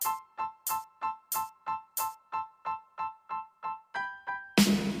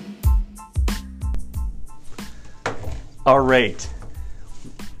All right,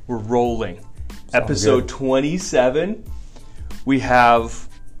 we're rolling. Sounds Episode good. 27. We have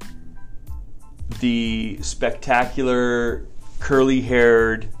the spectacular,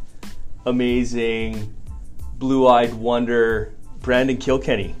 curly-haired, amazing, blue-eyed wonder, Brandon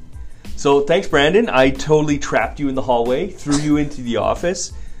Kilkenny. So thanks, Brandon. I totally trapped you in the hallway, threw you into the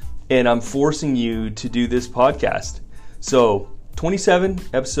office, and I'm forcing you to do this podcast. So 27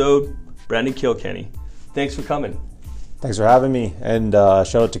 episode, Brandon Kilkenny. Thanks for coming. Thanks for having me, and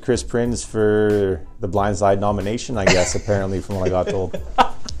shout out to Chris Prinz for the Blindside nomination, I guess, apparently, from what I got told.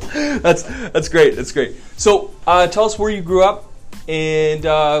 That's great. That's great. So tell us where you grew up and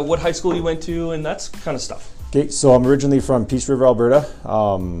what high school you went to and that kind of stuff. Okay, so I'm originally from Peace River, Alberta.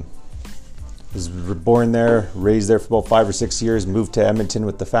 Was born there, raised there for about 5 or 6 years, moved to Edmonton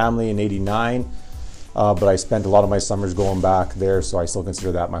with the family in '89. But I spent a lot of my summers going back there, so I still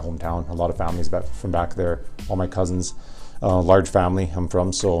consider that my hometown. A lot of families from back there, all my cousins, large family I'm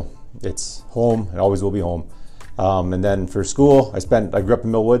from, so it's home. It always will be home. And then for school, I grew up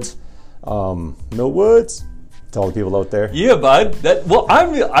in Millwoods. Millwoods, to all the people out there. Yeah, bud.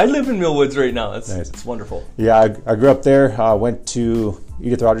 I live in Millwoods right now. Nice. It's wonderful. Yeah, I grew up there. Went to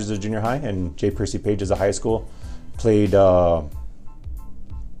Edith Rogers as a junior high and J. Percy Page as a high school. Played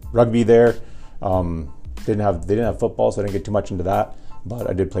rugby there. They didn't have football, so I didn't get too much into that. But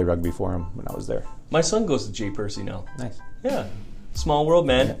I did play rugby for him when I was there. My son goes to J. Percy now. Nice. Yeah. Small world,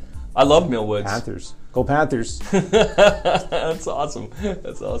 man. Yeah. I love Millwoods. Panthers. Go Panthers. That's awesome.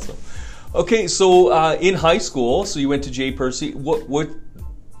 That's awesome. Okay, so in high school, so you went to J. Percy. Were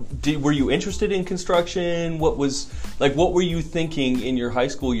you interested in construction? What were you thinking in your high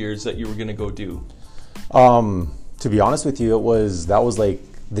school years that you were going to go do? To be honest with you, that was like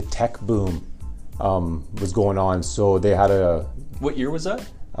the tech boom was going on. So they had What year was that?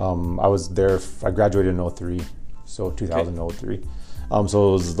 I was there. I graduated in 03, so 2003. So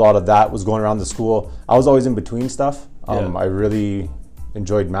it was a lot of that was going around the school. I was always in between stuff. I really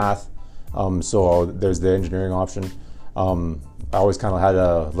enjoyed math. So there's the engineering option. I always kind of had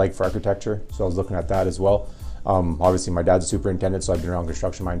a like for architecture, so I was looking at that as well. Obviously, my dad's a superintendent, so I've been around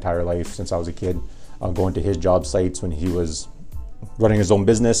construction my entire life since I was a kid. Going to his job sites when he was running his own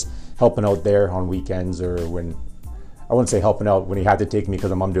business, helping out there on weekends, or when I wouldn't say helping out, when he had to take me because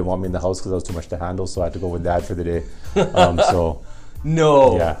my mom didn't want me in the house because I was too much to handle, so I had to go with dad for the day.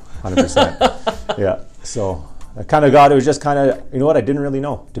 No. Yeah, 100%. Yeah, so I kind of it was just kind of, you know what, I didn't really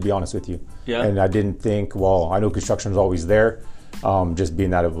know, to be honest with you. Yeah. And I didn't think, well, I know construction was always there, just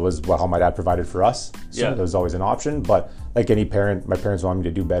being that it was how my dad provided for us. So yeah. There was always an option, but like any parent, my parents wanted me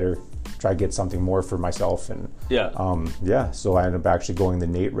to do better, try to get something more for myself. And so I ended up actually going the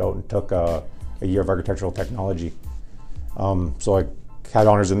NAIT route and took a year of architectural technology. So I had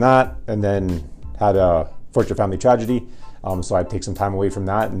honors in that, and then had a fortunate family tragedy. So I'd take some time away from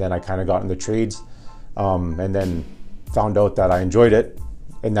that, and then I kind of got into trades, and then found out that I enjoyed it,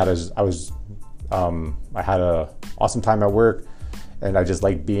 and that I had a awesome time at work, and I just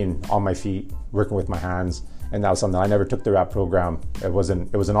liked being on my feet, working with my hands, and that was something I never took the RAP program. It was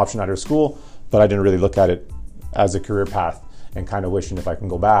an option out of school, but I didn't really look at it as a career path, and kind of wishing if I can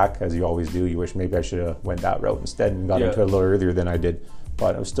go back, as you always do, you wish maybe I should have went that route instead and got into it a little earlier than I did.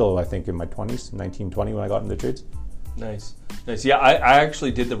 But I was still, I think, in my 20s, 19, 20 when I got into trades. Nice. Yeah, I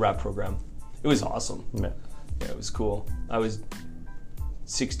actually did the RAP program. It was awesome. Yeah, it was cool. I was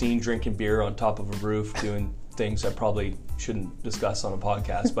 16 drinking beer on top of a roof doing things I probably shouldn't discuss on a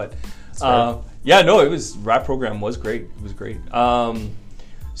podcast. But RAP program was great. It was great.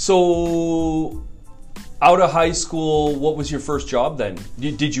 So out of high school, what was your first job then?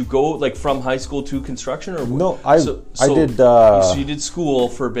 Did you go like from high school to construction, or no? I did. So you did school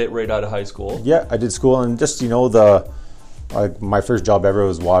for a bit right out of high school. Yeah, I did school, and just my first job ever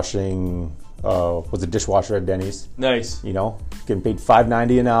was washing. Was a dishwasher at Denny's. Nice. Getting paid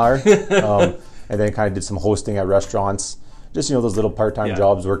 $5.90 an hour, and then kind of did some hosting at restaurants. Just those little part-time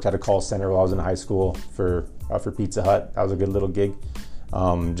jobs. Worked at a call center while I was in high school for Pizza Hut. That was a good little gig.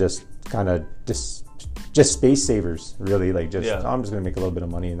 Just space savers, really. I'm just gonna make a little bit of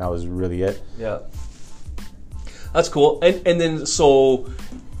money, and that was really it. Yeah, that's cool. And then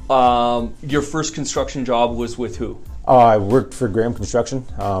your first construction job was with who? I worked for Graham Construction.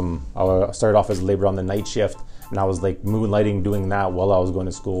 I started off as a laborer on the night shift, and I was like moonlighting doing that while I was going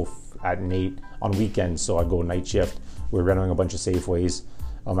to school at NAIT on weekends. So I'd go night shift. We were renting a bunch of Safeways.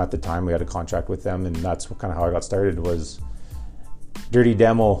 At the time, we had a contract with them, and that's kind of how I got started. Was dirty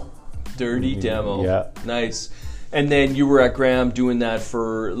demo. Yeah. Nice. And then you were at Graham doing that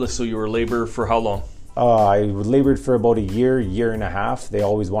so you were labor for how long? I labored for about a year and a half. They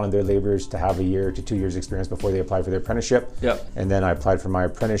always wanted their laborers to have a year to 2 years experience before they applied for their apprenticeship. Yep. And then I applied for my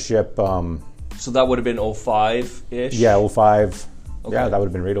apprenticeship. So that would have been 05-ish? Yeah, 05. Okay. Yeah, that would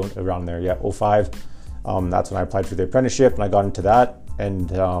have been right around there. Yeah, 05. That's when I applied for the apprenticeship, and I got into that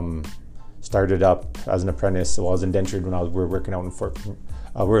and started up as an apprentice. So I was indentured when we were working out in Fort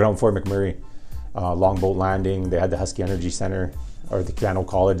McMurray, Longboat Landing. They had the Husky Energy Center, or the Cano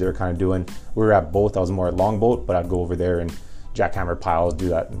College. They were kind of doing. We were at both. I was more at Longboat, but I'd go over there and jackhammer piles, do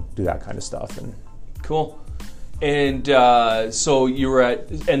that kind of stuff. And cool. And so you were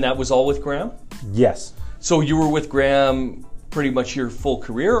and that was all with Graham? Yes. So you were with Graham pretty much your full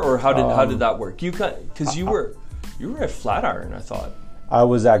career, or how did that work? Because you were at Flatiron, I thought. I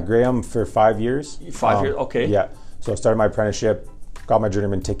was at Graham for 5 years. 5 years, okay. Yeah. So I started my apprenticeship, got my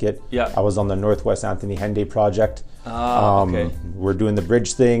journeyman ticket. Yeah. I was on the Northwest Anthony Henday project. Okay. We're doing the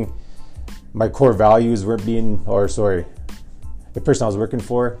bridge thing. My core values weren't the person I was working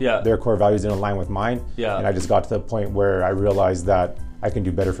for, their core values didn't align with mine. Yeah. And I just got to the point where I realized that I can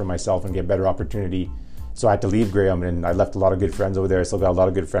do better for myself and get better opportunity. So I had to leave Graham, and I left a lot of good friends over there. I still got a lot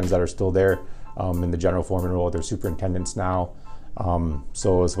of good friends that are still there in the general foreman role. They're superintendents now.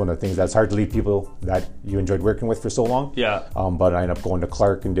 So it's one of the things that's hard to leave people that you enjoyed working with for so long. Yeah. But I ended up going to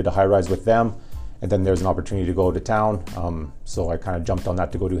Clark and did a high rise with them. And then there's an opportunity to go to town. So I kind of jumped on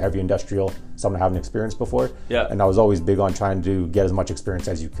that to go do heavy industrial, something I haven't experienced before. Yeah. And I was always big on trying to get as much experience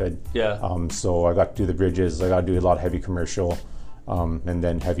as you could. Yeah. So I got to do the bridges. I got to do a lot of heavy commercial, and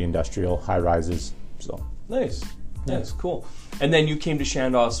then heavy industrial, high rises. So nice. Nice. Cool. And then you came to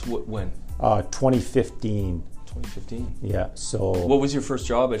Chandos when? 2015. 2015. Yeah. So what was your first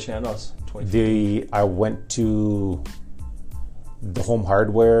job at Chandos? 2015. I went to the Home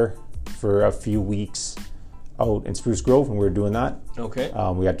Hardware for a few weeks out in Spruce Grove, and we were doing that. Okay.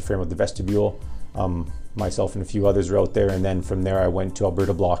 We had to frame up the vestibule. Myself and a few others were out there, and then from there I went to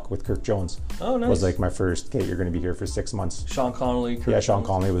Alberta Block with Kirk Jones. Oh, nice. It was like my first, okay, you're going to be here for 6 months. Sean Connolly. Kirk Sean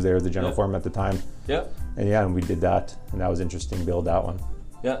Connolly was there as the general foreman at the time. Yeah. And we did that, and that was interesting, build that one.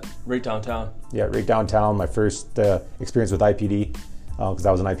 Yeah, right downtown. Yeah, right downtown. My first experience with IPD, because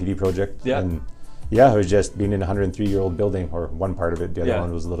that was an IPD project. Yeah. And yeah, it was just being in a 103-year-old building, or one part of it. The other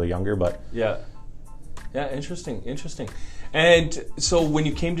one was a little younger, but. Yeah. Yeah, interesting. And so when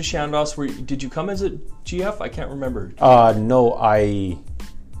you came to Chandos, did you come as a GF? I can't remember. No, I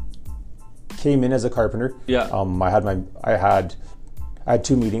came in as a carpenter. Yeah. I had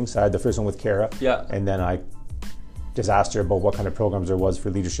 2 meetings. I had the first one with Kara. Yeah. And then I just asked her about what kind of programs there was for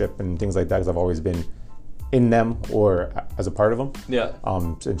leadership and things like that, because I've always been in them or as a part of them. Yeah.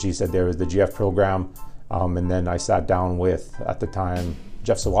 And she said there was the GF program. And then I sat down with, at the time,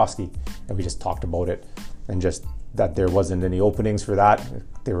 Jeff Sawaski, and we just talked about it, and just that there wasn't any openings for that.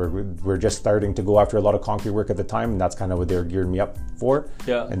 We're just starting to go after a lot of concrete work at the time, and that's kind of what they were gearing me up for.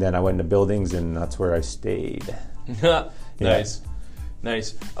 Yeah. And then I went into buildings, and that's where I stayed. Nice.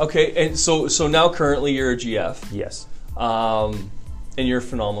 Nice. Okay, and so now currently you're a GF. Yes. And you're a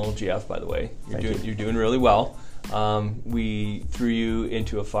phenomenal GF, by the way. You're doing really well. We threw you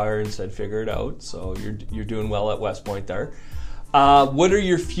into a fire and said figure it out, so you're doing well at West Point there. What are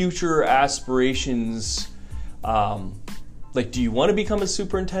your future aspirations? Like, do you want to become a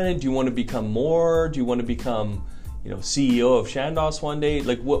superintendent? Do you want to become more? Do you want to become, CEO of Chandos one day?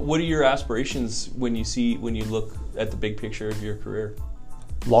 Like, what are your aspirations when you look at the big picture of your career?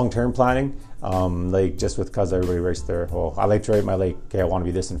 Long-term planning, like just because everybody writes I like to write okay, I want to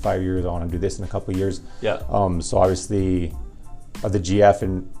be this in 5 years, I want to do this in a couple of years. Yeah. So obviously, the GF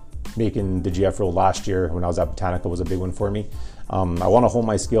and making the GF role last year when I was at Botanica was a big one for me. I want to hone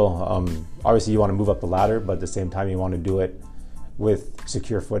my skill. Obviously, you want to move up the ladder, but at the same time, you want to do it with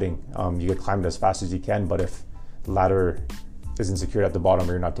secure footing. You could climb it as fast as you can, but if the ladder isn't secured at the bottom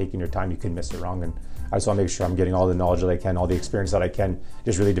or you're not taking your time, you can miss it wrong. And I just want to make sure I'm getting all the knowledge that I can, all the experience that I can,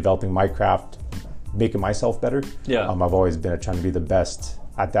 just really developing my craft, making myself better. Yeah. I've always been trying to be the best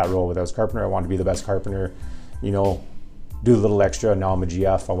at that role. When I was carpenter, I wanted to be the best carpenter, do a little extra. Now I'm a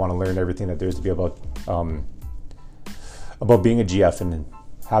GF. I want to learn everything that there is to be about being a GF, and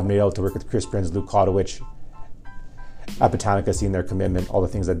have made out to work with Chris Prinz, Luke Kotowich at Botanica, seeing their commitment, all the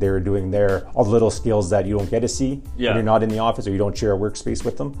things that they were doing there, all the little skills that you don't get to see when you're not in the office or you don't share a workspace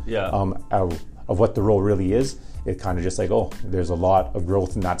with them. Yeah. Of what the role really is. It kind of just like, there's a lot of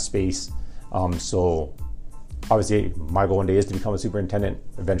growth in that space. So obviously my goal one day is to become a superintendent,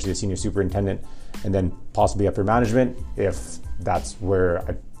 eventually a senior superintendent, and then possibly upper management if that's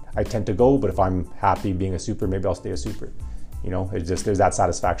where I tend to go. But if I'm happy being a super, maybe I'll stay a super. It's just, there's that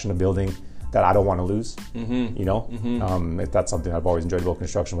satisfaction of building that I don't want to lose. If that's something I've always enjoyed about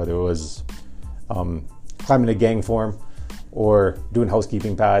construction, whether it was climbing a gang form or doing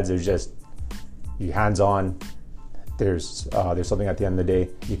housekeeping pads. There's just, you hands-on. There's something at the end of the day,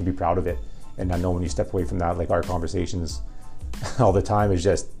 you can be proud of it. And I know when you step away from that, like our conversations all the time is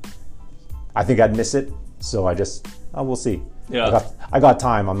just, I think I'd miss it. So we'll see. Yeah. I got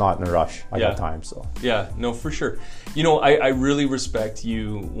time. I'm not in a rush. I got time. So yeah, no, for sure. You know, I really respect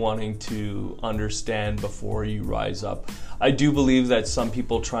you wanting to understand before you rise up. I do believe that some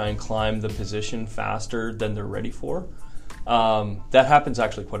people try and climb the position faster than they're ready for. That happens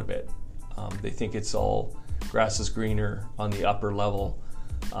actually quite a bit. They think it's all grass is greener on the upper level.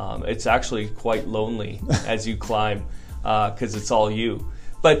 It's actually quite lonely as you climb because it's all you.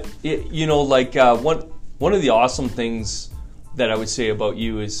 But one of the awesome things that I would say about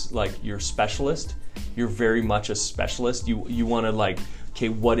you is like you're a specialist. You're very much a specialist. You want to like, okay,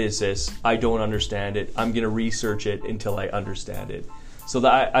 what is this? I don't understand it. I'm going to research it until I understand it. So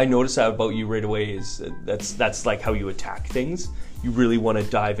that I noticed that about you right away is that's like how you attack things. You really want to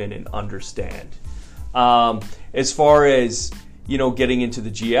dive in and understand. As far as, you know, getting into the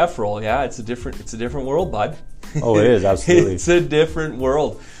GF role, yeah, it's a different world, bud. Oh, it is, absolutely. It's a different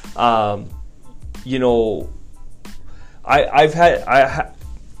world. You know, I'm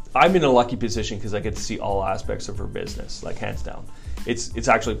in a lucky position because I get to see all aspects of her business, like hands down. It's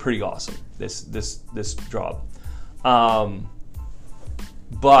actually pretty awesome, this job.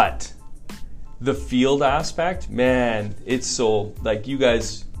 But the field aspect, man, it's so like you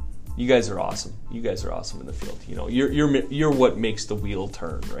guys are awesome. You guys are awesome in the field. You know, you're what makes the wheel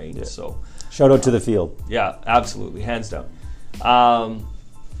turn, right? Yeah. So shout out to the field. Yeah, absolutely, hands down.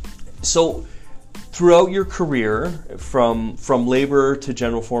 So throughout your career, from laborer to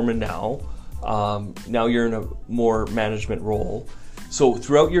general foreman now you're in a more management role. So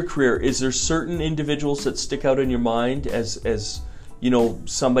throughout your career, is there certain individuals that stick out in your mind as you know,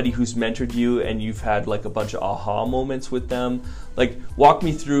 somebody who's mentored you and you've had like a bunch of aha moments with them? Like, walk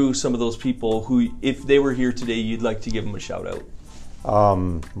me through some of those people who, if they were here today, you'd like to give them a shout out.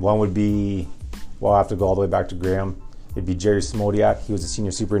 One would be, well, I have to go all the way back to Graham. It'd be Jerry Smodiak. He was a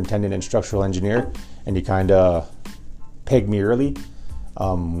senior superintendent and structural engineer, and he kind of pegged me early.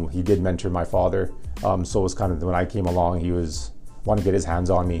 He did mentor my father. So it was kind of, when I came along, he wanted to get his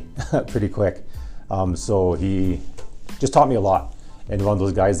hands on me pretty quick. So he just taught me a lot. And one of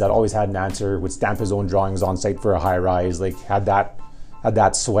those guys that always had an answer, would stamp his own drawings on site for a high rise, like had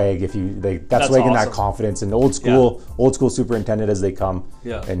that swag, if you like, that swag awesome. And that confidence, and old school superintendent as they come.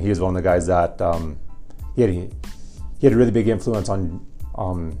 Yeah. And he was one of the guys that he had a really big influence on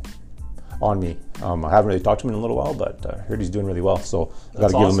me. I haven't really talked to him in a little while, but I heard he's doing really well, so I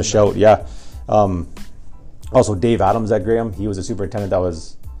got to give him a shout. Yeah. Also Dave Adams at Graham, he was a superintendent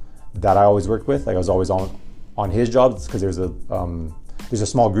that I always worked with. Like I was always on his jobs because there's a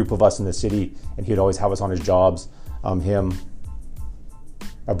small group of us in the city, and he'd always have us on his jobs. Him,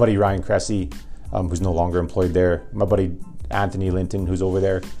 my buddy Ryan Cressy, who's no longer employed there. My buddy Anthony Linton, who's over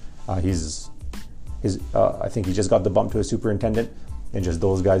there. I think he just got the bump to a superintendent, and just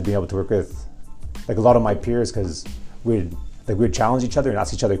those guys being able to work with like a lot of my peers, because we'd challenge each other and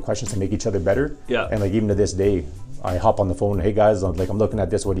ask each other questions to make each other better. Yeah. And like even to this day, I hop on the phone, hey guys, I'm looking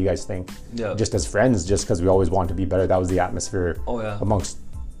at this, what do you guys think? Yeah. Just as friends, just because we always want to be better. That was the atmosphere amongst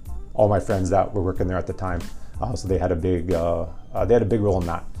all my friends that were working there at the time. So they had a big role in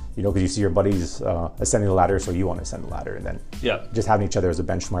that, you know, because you see your buddies ascending the ladder, so you want to ascend the ladder, and then just having each other as a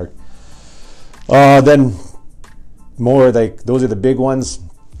benchmark. Then more like those are the big ones.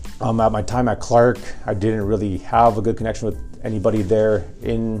 At my time at Clark, I didn't really have a good connection with anybody there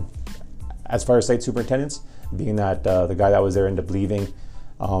as far as site superintendents, being that the guy that was there ended up leaving.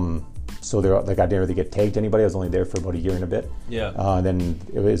 So I didn't really get tagged to anybody. I was only there for about a year and a bit. Yeah. Then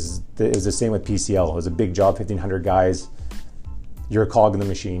it was the same with PCL. It was a big job, 1,500 guys. You're a cog in the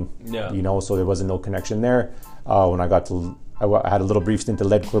machine. Yeah. You know, so there wasn't no connection there. When I had a little brief stint at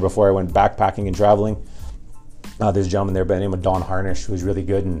Ledcor before I went backpacking and traveling. There's a gentleman there by the name of Don Harnish, who was really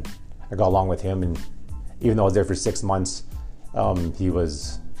good, and I got along with him. And even though I was there for 6 months, he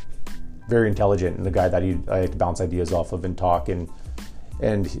was very intelligent and the guy that I had to bounce ideas off of and talk, and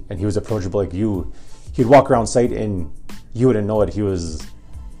he was approachable like you. He'd walk around site and you wouldn't know it. He was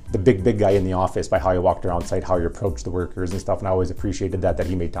the big guy in the office by how he walked around site, how he approached the workers and stuff, and I always appreciated that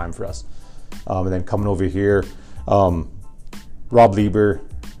he made time for us. And then coming over here, Rob Lieber,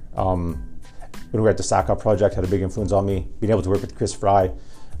 when we were at the SACOP project, had a big influence on me. Being able to work with Chris Fry,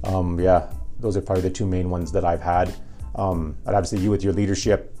 those are probably the two main ones that I've had. I'd have to say you with your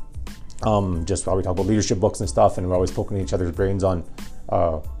leadership, just while we talk about leadership books and stuff, and we're always poking each other's brains on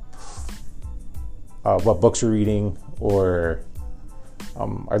what books you're reading or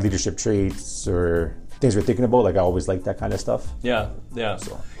our leadership traits or things we're thinking about. Like I always like that kind of stuff. Yeah.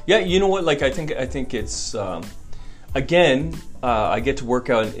 So yeah, you know what? Like I think it's again, I get to work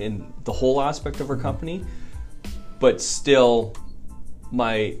out in the whole aspect of our company, but still,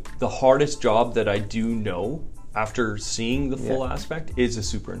 the hardest job that I do know after seeing the full aspect is a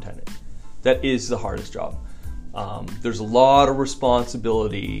superintendent. That is the hardest job. There's a lot of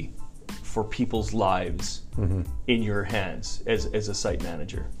responsibility for people's lives in your hands as a site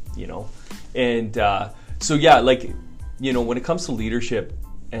manager, you know? And so yeah, like, you know, when it comes to leadership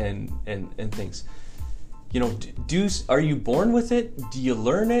and things, you know, are you born with it? Do you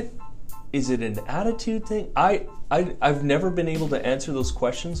learn it? Is it an attitude thing? I've never been able to answer those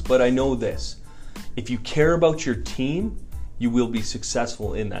questions, but I know this. If you care about your team, you will be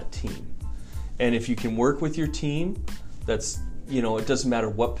successful in that team. And if you can work with your team, that's, you know, it doesn't matter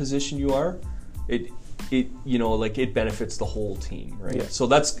what position you are, it you know, like it benefits the whole team, right? Yeah. So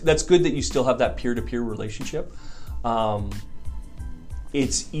that's good that you still have that peer-to-peer relationship.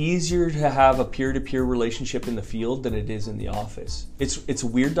 It's easier to have a peer-to-peer relationship in the field than it is in the office. It's a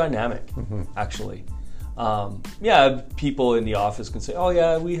weird dynamic, actually. Yeah, people in the office can say, "Oh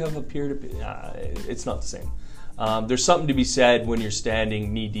yeah, we have a peer-to-peer." It's not the same. There's something to be said when you're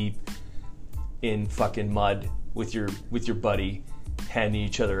standing knee deep in fucking mud with your buddy, handing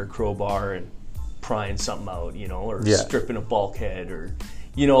each other a crowbar and prying something out, you know, or stripping a bulkhead, or,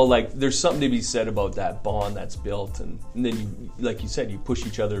 you know, like there's something to be said about that bond that's built, and then you, like you said, you push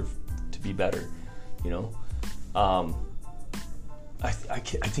each other to be better, you know. I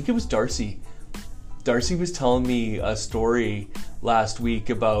think it was Darcy. Darcy was telling me a story last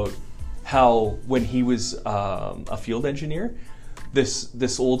week about how when he was a field engineer,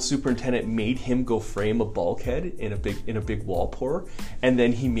 this old superintendent made him go frame a bulkhead in a big wall pour, and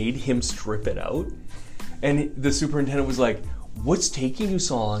then he made him strip it out. And the superintendent was like, "What's taking you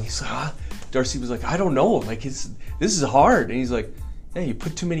so long?" He's like, Darcy was like, "I don't know. Like this is hard." And he's like, "Yeah, you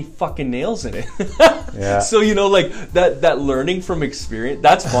put too many fucking nails in it." Yeah. So, you know, like that learning from experience,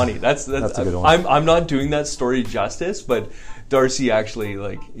 that's funny. That's a good one. I'm not doing that story justice, but Darcy actually,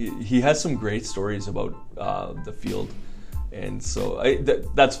 like, he has some great stories about the field. And so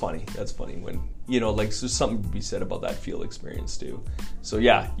that's funny. That's funny when, you know, like, there's something to be said about that field experience too. So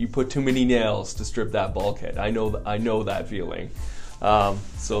yeah, you put too many nails to strip that bulkhead. I know that feeling.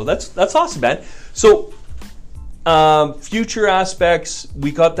 So that's awesome, man. So future aspects,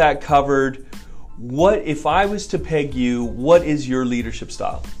 we got that covered. What if I was to peg you? What is your leadership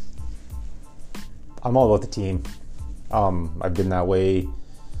style? I'm all about the team. I've been that way.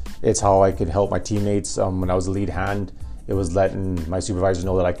 It's how I could help my teammates. When I was a lead hand, it was letting my supervisors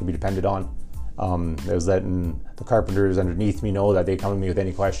know that I could be depended on. It was letting the carpenters underneath me know that they come to me with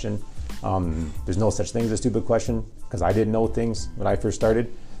any question. There's no such thing as a stupid question, because I didn't know things when I first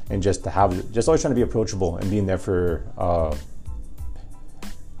started. And just always trying to be approachable and being there for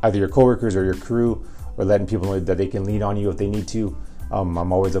either your coworkers or your crew, or letting people know that they can lean on you if they need to.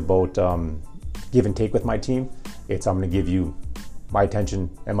 I'm always about give and take with my team. I'm going to give you my attention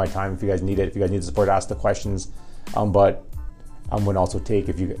and my time if you guys need it. If you guys need support, ask the questions. But I'm going to also take,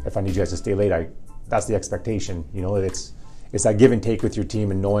 if I need you guys to stay late, that's the expectation. You know, it's that give and take with your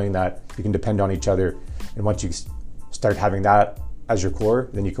team, and knowing that you can depend on each other. And once you start having that as your core,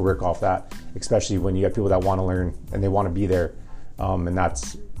 then you can work off that, especially when you have people that want to learn and they want to be there. And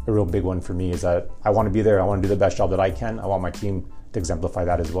that's a real big one for me, is that I want to be there. I want to do the best job that I can. I want my team to exemplify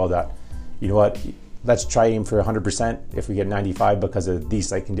that as well, that, you know what, let's try aim for 100%. If we get 95 because of these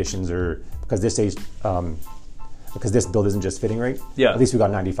site conditions, or because because this build isn't just fitting right, at least we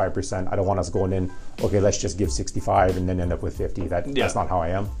got 95%. I don't want us going in, okay, let's just give 65 and then end up with 50. That's not how I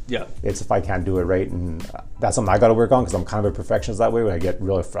am. Yeah. It's if I can't do it right, and that's something I got to work on, because I'm kind of a perfectionist that way. When I get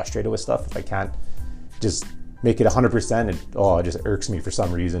really frustrated with stuff, if I can't just make it 100%, it just irks me for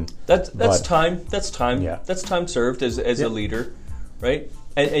some reason. That's time. Yeah. That's time served as a leader, right?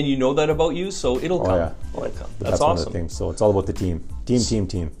 And you know that about you, so it'll come. Yeah. It'll come. That's awesome. One of the things. So it's all about the team.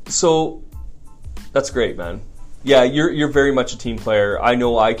 Team. So that's great, man. Yeah, you're very much a team player. I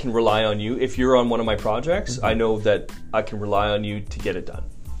know I can rely on you. If you're on one of my projects, I know that I can rely on you to get it done.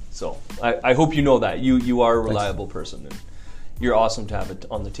 So I hope you know that. You are a reliable person, and you're awesome to have it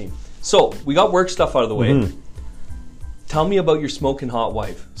on the team. So we got work stuff out of the way. Tell me about your smoking hot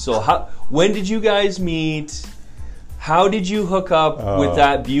wife. So when did you guys meet? How did you hook up with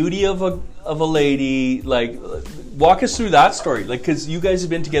that beauty of a lady? Like, walk us through that story. Like, because you guys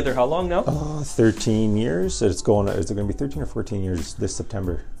have been together how long now? 13 years. Is it going to be 13 or 14 years this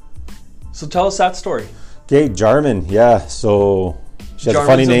September? So tell us that story. Okay, Jarman. Yeah. So she has a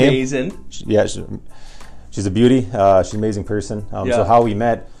funny name. Amazing. Yeah. She's a beauty. She's an amazing person. So how we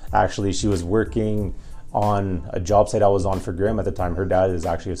met, actually, she was working on a job site I was on for Graham at the time. Her dad is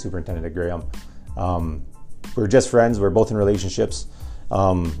actually a superintendent at Graham. We were just friends. We were both in relationships,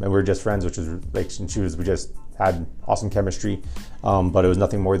 and we were just friends, which was like we just had awesome chemistry, but it was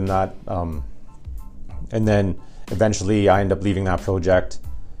nothing more than that. And then eventually, I ended up leaving that project.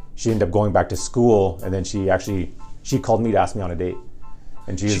 She ended up going back to school, and then she called me to ask me on a date.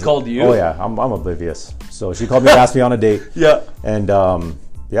 And she called you? Oh yeah, I'm oblivious. So she called me to ask me on a date. Yeah. And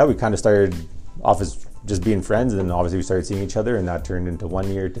we kind of started off as just being friends, and then obviously we started seeing each other, and that turned into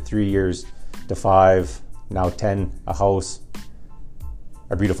 1 year to 3 years to 5, now 10, a house,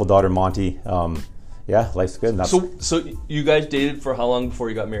 our beautiful daughter Monty. Life's good. And so you guys dated for how long before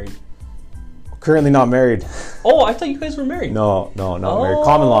you got married? Currently not married. Oh, I thought you guys were married. No, not married.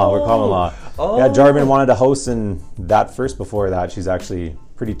 Common law. We're common law. Oh. Yeah, Jarvin wanted a house, and that first before that, she's actually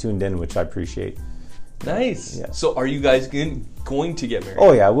pretty tuned in, which I appreciate. Nice. Yeah. So are you guys going to get married?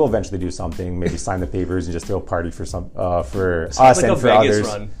 Oh yeah, we'll eventually do something. Maybe sign the papers and just throw a party for Sounds us like and a for Vegas others.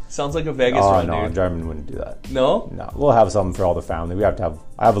 run. Sounds like a Vegas run, no, dude. Jarvin wouldn't do that. No? No, we'll have something for all the family. I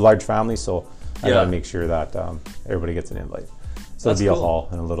have a large family, so I gotta make sure that everybody gets an invite. So it'll be a hall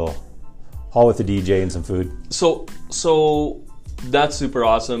and a little hall with a DJ and some food. So that's super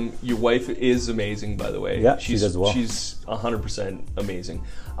awesome. Your wife is amazing, by the way. Yeah, she does well. She's 100% amazing.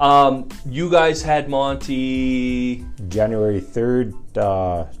 You guys had Monty January 3rd,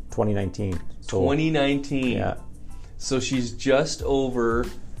 2019. So, 2019. Yeah. So she's just over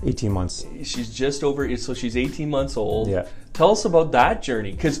 18 months. So she's 18 months old. Yeah. Tell us about that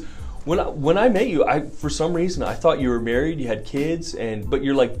journey, because when I met you, for some reason I thought you were married, you had kids, but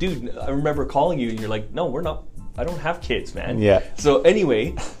you're like, dude, I remember calling you and you're like, no, we're not. I don't have kids, man. Yeah. So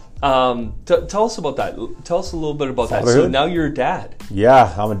anyway, tell us about that. Tell us a little bit about that. So now you're a dad.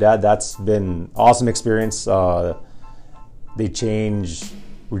 Yeah, I'm a dad. That's been awesome experience. They change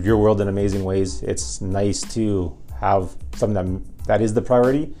your world in amazing ways. It's nice to have something that is the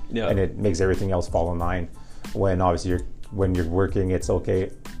priority, and it makes everything else fall in line. When obviously when you're working, it's okay.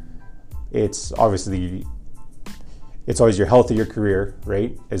 It's always your health or your career,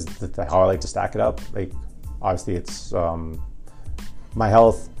 right? Is how I like to stack it up. Like obviously it's my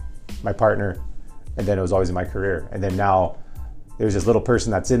health, my partner, and then it was always in my career. And then now there's this little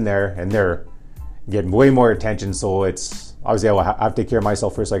person that's in there, and they're getting way more attention. So it's obviously I have to take care of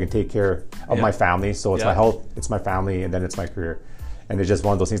myself first so I can take care of my family. So it's my health, it's my family, and then it's my career. And it's just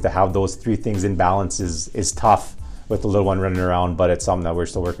one of those things to have those three things in balance is tough with the little one running around, but it's something that we're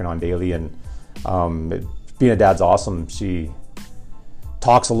still working on daily. And being a dad's awesome. She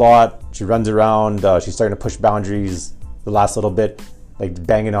talks a lot, she runs around, she's starting to push boundaries the last little bit, like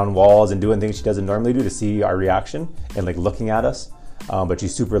banging on walls and doing things she doesn't normally do to see our reaction and like looking at us. But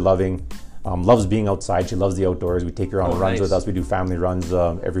she's super loving, loves being outside. She loves the outdoors. We take her on runs with us. We do family runs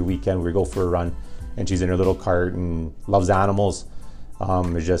every weekend. We go for a run, and she's in her little cart and loves animals.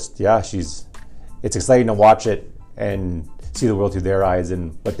 It's just, it's exciting to watch it and see the world through their eyes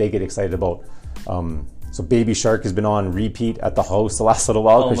and what they get excited about. So Baby Shark has been on repeat at the house the last little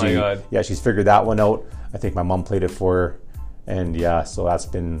while. Oh my God. Yeah, she's figured that one out. I think my mom played it for her. And so that's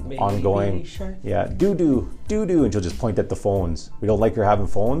been ongoing. Shark. Yeah, doo-doo, and she'll just point at the phones. We don't like her having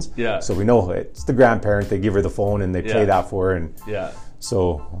phones. Yeah. So we know it's the grandparent. They give her the phone and they play that for her. And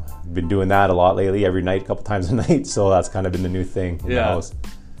so I've been doing that a lot lately, every night, a couple times a night. So that's kind of been the new thing in the house.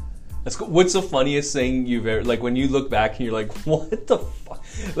 That's cool. What's the funniest thing you've ever, like when you look back and you're like, what the fuck?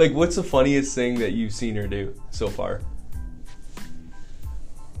 Like what's the funniest thing that you've seen her do so far?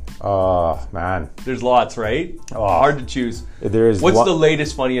 Oh, man. There's lots, right? Oh. Hard to choose. What's the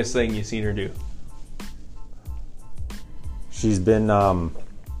latest funniest thing you've seen her do? She's been, so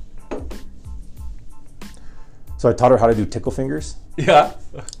I taught her how to do tickle fingers. Yeah.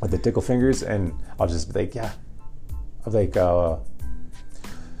 With the tickle fingers, and I'll just be like, I'll be like,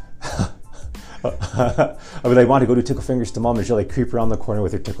 I'll be like, want to go do tickle fingers to mom, and she'll like creep around the corner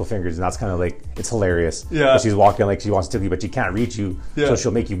with her tickle fingers, and that's kind of like, it's hilarious. Yeah. But she's walking like she wants to tickle you, but she can't reach you, so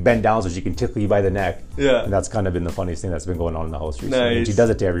she'll make you bend down so she can tickle you by the neck. Yeah. And that's kind of been the funniest thing that's been going on in the house recently. Nice. And she does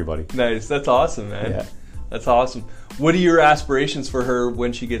it to everybody. Nice. That's awesome, man. Yeah. That's awesome. What are your aspirations for her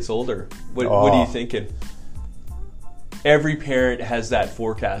when she gets older? What are you thinking? Every parent has that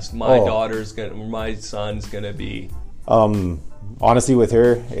forecast. My son's gonna be. Honestly, with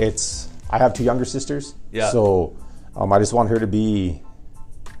her, I have two younger sisters. Yeah. So I just want her to be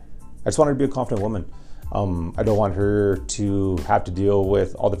a confident woman. I don't want her to have to deal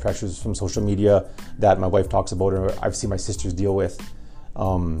with all the pressures from social media that my wife talks about or I've seen my sisters deal with.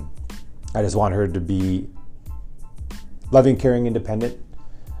 I just want her to be loving, caring, independent.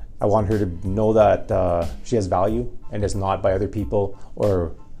 I want her to know that she has value and is not by other people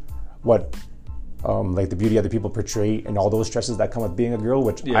or what like the beauty other people portray and all those stresses that come with being a girl,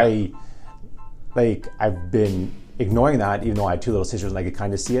 which I've been ignoring that, even though I had two little sisters and I could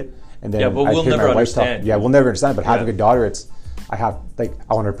kind of see it. And then but we'll never understand. We'll never understand. But having a daughter, I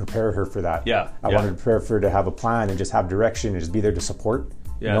want to prepare her for that. I want to prepare for her to have a plan and just have direction and just be there to support.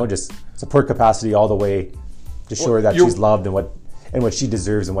 You know, just support capacity all the way to show her that she's loved and what she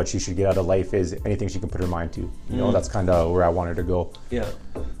deserves and what she should get out of life is anything she can put her mind to. You know, that's kind of where I want her to go. Yeah,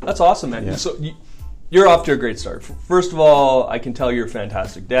 that's awesome, man. So you're off to a great start. First of all, I can tell you're a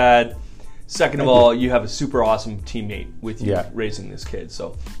fantastic dad. Second of all, you have a super awesome teammate with you raising this kid.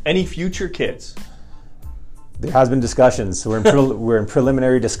 So, any future kids? There has been discussions. We're in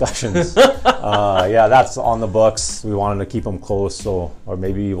preliminary discussions. That's on the books. We wanted to keep them close, or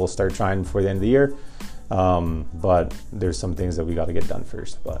maybe we'll start trying before the end of the year. But there's some things that we got to get done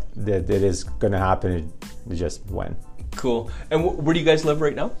first. But it is going to happen. It's just when. Cool. And where do you guys live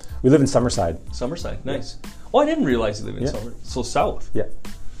right now? We live in Summerside. Summerside, nice. Oh, I didn't realize you live in Summerside. So south. Yeah.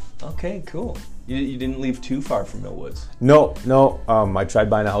 Okay, cool. You didn't leave too far from Millwoods. No. I tried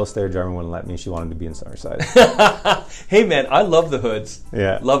buying a house there. Jarman wouldn't let me. She wanted to be in Summerside. Hey, man, I love the hoods.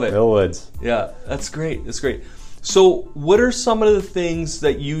 Yeah. Love it. Millwoods. Yeah, that's great. That's great. So what are some of the things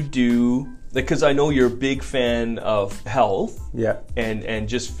that you do? Because I know you're a big fan of health, and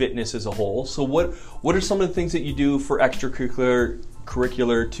just fitness as a whole. So what are some of the things that you do for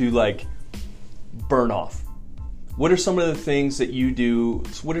extracurricular to like burn off? What are some of the things that you do?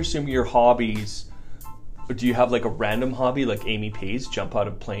 What are some of your hobbies? Or do you have like a random hobby like Amy Pace, jump out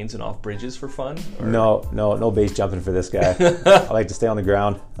of planes and off bridges for fun? Or? No base jumping for this guy. I like to stay on the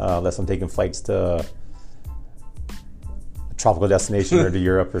ground unless I'm taking flights to tropical destination or to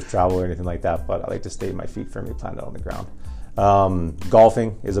Europe or travel or anything like that, but I like to stay my feet firmly planted on the ground.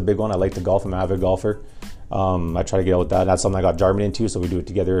 Golfing is a big one. I like to golf. I'm an avid golfer. I try to get out with that. That's something I got Jarman into, so we do it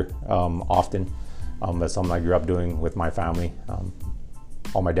together often. That's something I grew up doing with my family.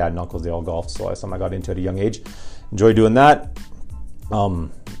 All my dad and uncles, they all golfed, so that's something I got into at a young age. Enjoy doing that. Other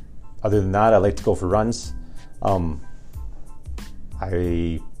than that, I like to go for runs. I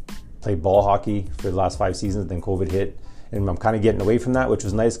played ball hockey for the last 5 seasons, then COVID hit. And I'm kind of getting away from that, which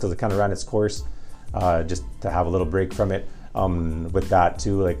was nice because it kind of ran its course, just to have a little break from it. With that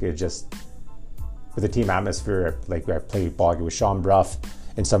too, like it just, with the team atmosphere, like I played ball hockey with Sean Bruff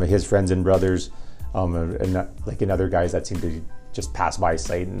and some of his friends and brothers, and other guys that seem to just pass by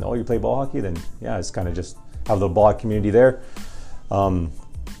sight and, you play ball hockey? Then yeah, it's kind of just have a little ball hockey community there. Little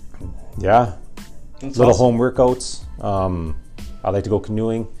awesome. Home workouts. I like to go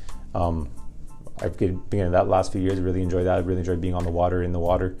canoeing. I've been in that last few years. I really enjoy that. I really enjoy being on the water, in the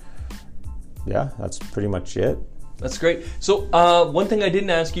water. Yeah, that's pretty much it. That's great. So one thing I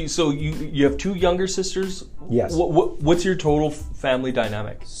didn't ask you, so you have 2 younger sisters? Yes. What's your total family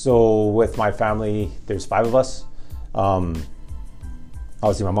dynamic? So with my family, there's 5 of us.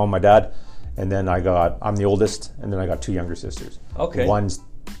 Obviously my mom and my dad, and then I'm the oldest, and then I got 2 younger sisters. Okay. One's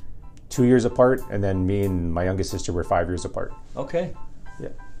 2 years apart, and then me and my youngest sister were 5 years apart. Okay. Yeah.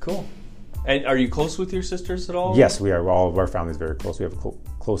 Cool. And are you close with your sisters at all? Yes, we are. All of our family is very close. We have a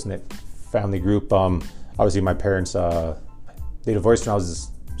close-knit family group. Obviously, my parents, they divorced when I was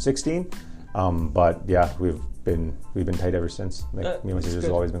 16. But yeah, we've been tight ever since. Like me and my sisters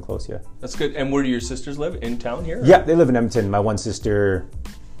have always been close. Yeah. That's good. And where do your sisters live? In town here? Yeah, they live in Edmonton. My one sister,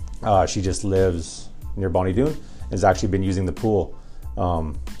 she just lives near Bonnie Doon, and has actually been using the pool.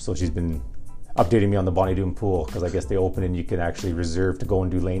 So she's been updating me on the Bonnie Doon pool, because I guess they open and you can actually reserve to go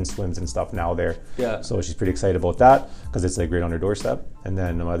and do lane swims and stuff now there. Yeah. So she's pretty excited about that because it's like right on her doorstep. And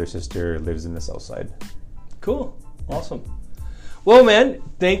then my other sister lives in the south side. Cool. Awesome. Well, man,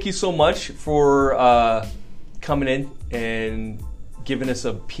 thank you so much for coming in and giving us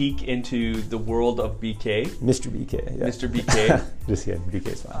a peek into the world of BK. Mr. BK. Yeah. Mr. BK. Just kidding.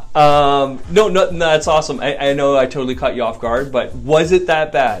 BK's fine. No, that's awesome. I know I totally caught you off guard, but was it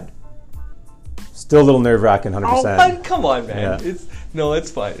that bad? Still a little nerve-wracking, 100%. Oh, man, come on, man. Yeah.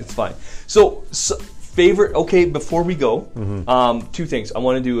 It's fine. It's fine. So favorite, okay, before we go, 2 things. I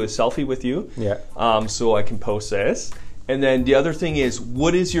want to do a selfie with you. Yeah. So I can post this. And then the other thing is,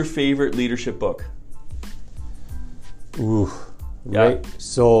 what is your favorite leadership book? Ooh. Yeah. Right.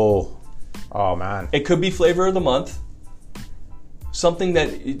 So, oh man. It could be flavor of the month. Something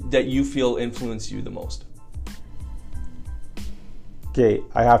that you feel influenced you the most. Okay,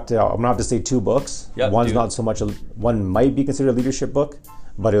 I'm gonna have to say 2 books. Yep, One's not so much one might be considered a leadership book,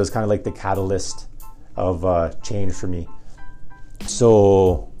 but it was kind of like the catalyst of change for me.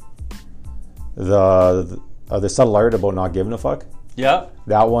 So the subtle art about not giving a fuck Yeah.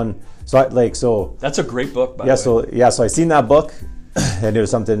 That one. So that's a great book, by the way. So I seen that book, and it was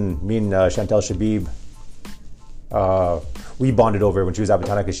something me and Chantel Shabib, we bonded over when she was at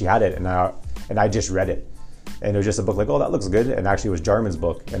Botana because she had it, and I just read it, and it was just a book like, oh, that looks good, and actually it was Jarman's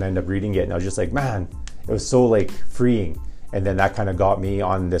book, and I ended up reading it, and I was just like, man, it was so like freeing, and then that kind of got me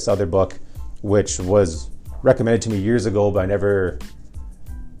on this other book, which was recommended to me years ago, but I never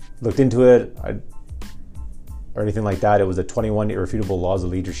looked into it or anything like that. It was the 21 Irrefutable Laws of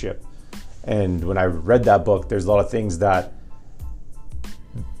Leadership. And when I read that book, there's a lot of things that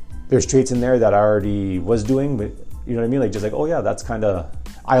there's traits in there that I already was doing, but you know what I mean? Like just like, oh yeah, that's kind of,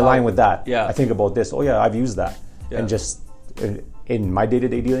 I align with that. Yeah. I think about this. Oh yeah, I've used that. Yeah. And just in my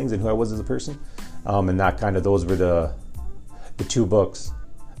day-to-day dealings and who I was as a person. And that kind of, those were the two books.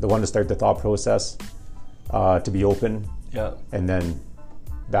 The one to start the thought process, to be open. Yeah. And then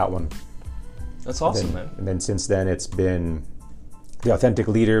that one. That's awesome, man. And then since then it's been The Authentic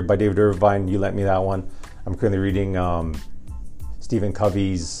Leader by David Irvine. You lent me that one. I'm currently reading Stephen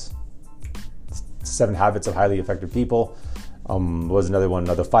Covey's 7 Habits of Highly Effective People. Was another one,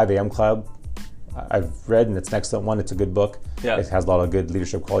 the 5 a.m. Club. I've read, and it's an excellent one. It's a good book. Yeah. It has a lot of good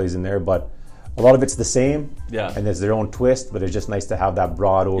leadership qualities in there, but a lot of it's the same. Yeah. And there's their own twist, but it's just nice to have that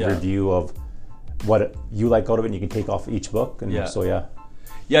broad overview of what you like out of it, and you can take off each book. And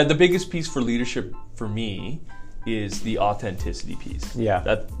Yeah, the biggest piece for leadership for me is the authenticity piece.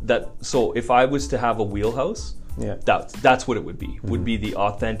 Yeah. So if I was to have a wheelhouse, that's what it would be. Mm-hmm. Would be the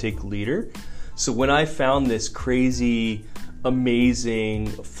authentic leader. So when I found this crazy, amazing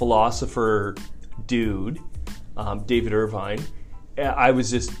philosopher dude, David Irvine,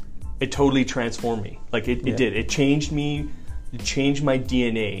 it totally transformed me. Like it did. It changed me. It changed my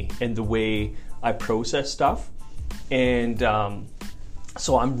DNA and the way I process stuff. And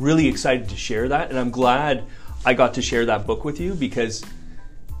so I'm really excited to share that, and I'm glad I got to share that book with you because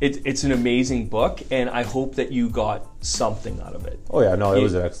it's an amazing book, and I hope that you got something out of it. Oh yeah, no, it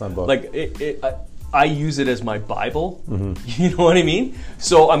was an excellent book. Like I use it as my Bible. Mm-hmm. You know what I mean?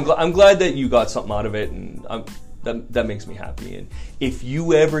 So I'm glad that you got something out of it, and that makes me happy. And if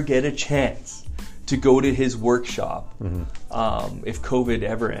you ever get a chance to go to his workshop, if COVID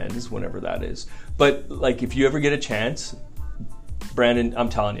ever ends, whenever that is, but like if you ever get a chance, Brandon, I'm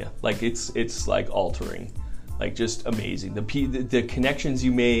telling you, like it's like altering, like just amazing. The connections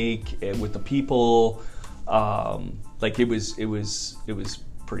you make with the people, like it was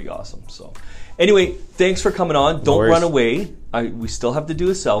pretty awesome. So anyway, thanks for coming on. Don't run away. We still have to do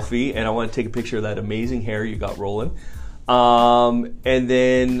a selfie, and I want to take a picture of that amazing hair you got rolling. And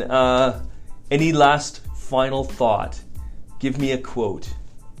then any last final thought? Give me a quote.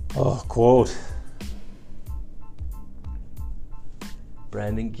 Oh, quote.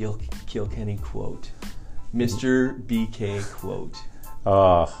 Brandon Kilkenny quote. Mr. BK quote.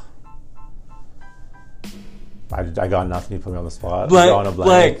 I got nothing. You put me on the spot.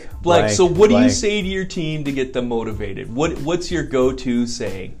 Blank. So what do you say to your team to get them motivated? What's your go-to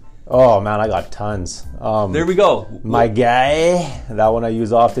saying? Oh man, I got tons. There we go. My guy, that one I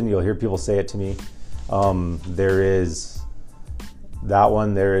use often. You'll hear people say it to me. There is that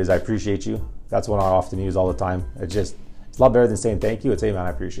one. There is I appreciate you. That's one I often use all the time. It's a lot better than saying thank you. It's hey man, I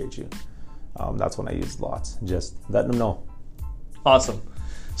appreciate you. That's one I use lots. Just letting them know. Awesome.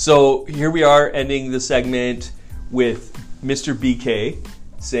 So here we are ending the segment with Mr. BK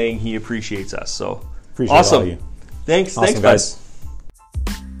saying he appreciates us. So appreciate all of you. Thanks, awesome, guys.